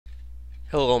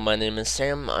Hello, my name is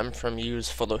Sam. I'm from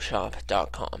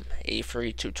usephotoshop.com, a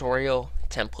free tutorial,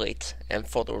 template, and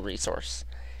photo resource.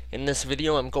 In this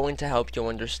video, I'm going to help you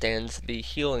understand the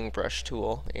healing brush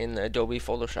tool in Adobe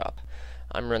Photoshop.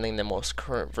 I'm running the most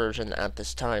current version at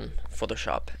this time,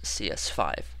 Photoshop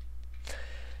CS5.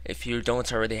 If you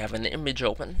don't already have an image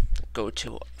open, go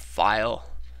to File,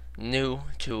 New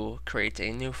to create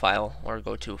a new file, or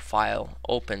go to File,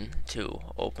 Open to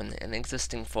open an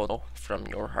existing photo from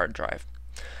your hard drive.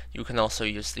 You can also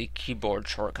use the keyboard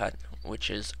shortcut, which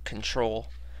is Control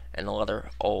and the letter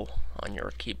O on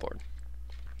your keyboard.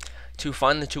 To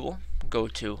find the tool, go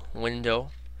to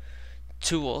Window,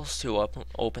 Tools to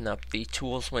open up the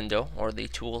Tools window or the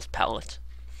Tools palette.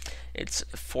 It's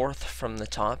fourth from the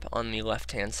top on the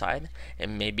left hand side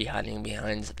and may be hiding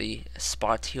behind the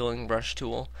Spot Healing Brush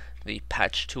tool, the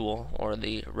Patch tool, or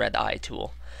the Red Eye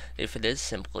tool. If it is,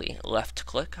 simply left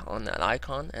click on that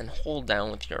icon and hold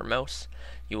down with your mouse.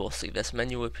 You will see this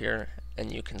menu appear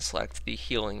and you can select the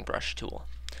Healing Brush tool.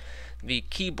 The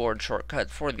keyboard shortcut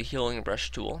for the Healing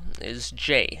Brush tool is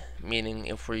J, meaning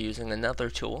if we're using another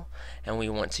tool and we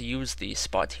want to use the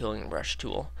Spot Healing Brush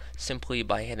tool, simply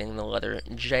by hitting the letter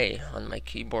J on my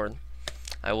keyboard,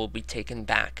 I will be taken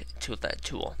back to that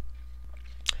tool.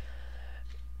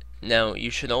 Now, you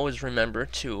should always remember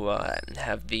to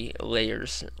have the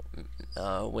Layers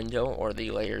window or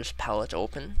the Layers palette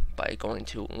open by going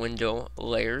to Window,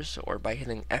 Layers, or by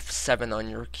hitting F7 on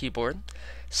your keyboard.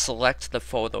 Select the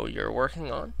photo you're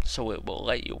working on so it will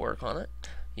let you work on it.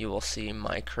 You will see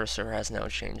my cursor has now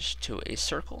changed to a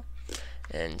circle,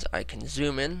 and I can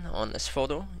zoom in on this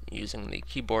photo using the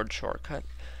keyboard shortcut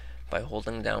by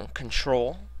holding down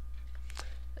Control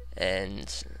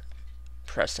and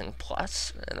pressing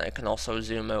plus, and I can also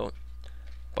zoom out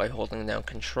by holding down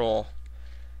Control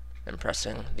and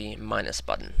pressing the minus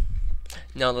button.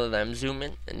 Now that I'm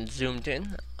zoomed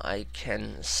in, I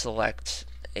can select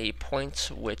a point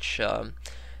which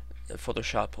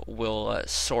Photoshop will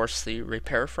source the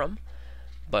repair from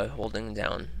by holding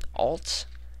down Alt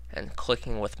and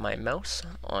clicking with my mouse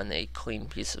on a clean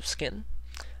piece of skin.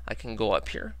 I can go up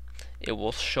here. It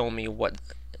will show me what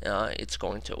it's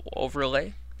going to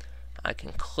overlay. I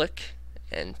can click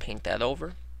and paint that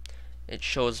over. It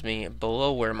shows me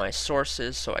below where my source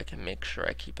is, so I can make sure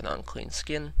I keep it on clean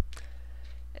skin.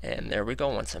 And there we go.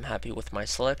 Once I'm happy with my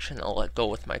selection, I'll let go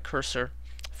with my cursor.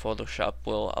 Photoshop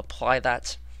will apply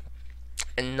that.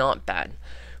 And not bad.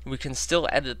 We can still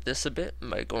edit this a bit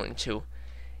by going to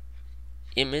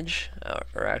Image,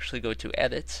 or actually go to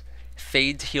Edit,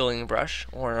 Fade Healing Brush,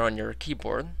 or on your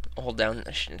keyboard, hold down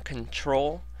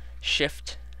Control,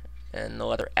 Shift, and the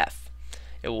letter F.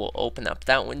 It will open up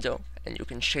that window, and you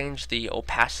can change the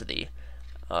opacity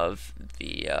of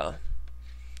the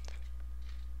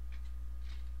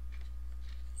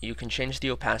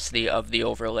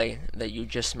overlay that you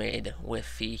just made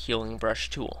with the Healing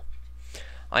Brush tool.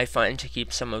 I find to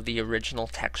keep some of the original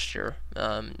texture,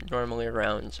 normally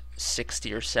around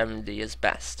 60 or 70 is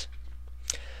best.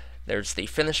 There's the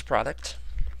finished product,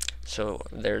 so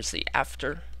there's the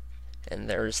after, and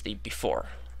there's the before.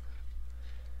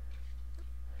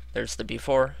 There's the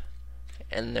before,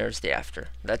 and there's the after.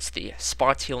 That's the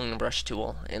Spot Healing Brush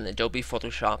tool in Adobe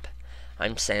Photoshop.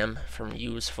 I'm Sam from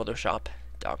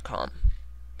usephotoshop.com.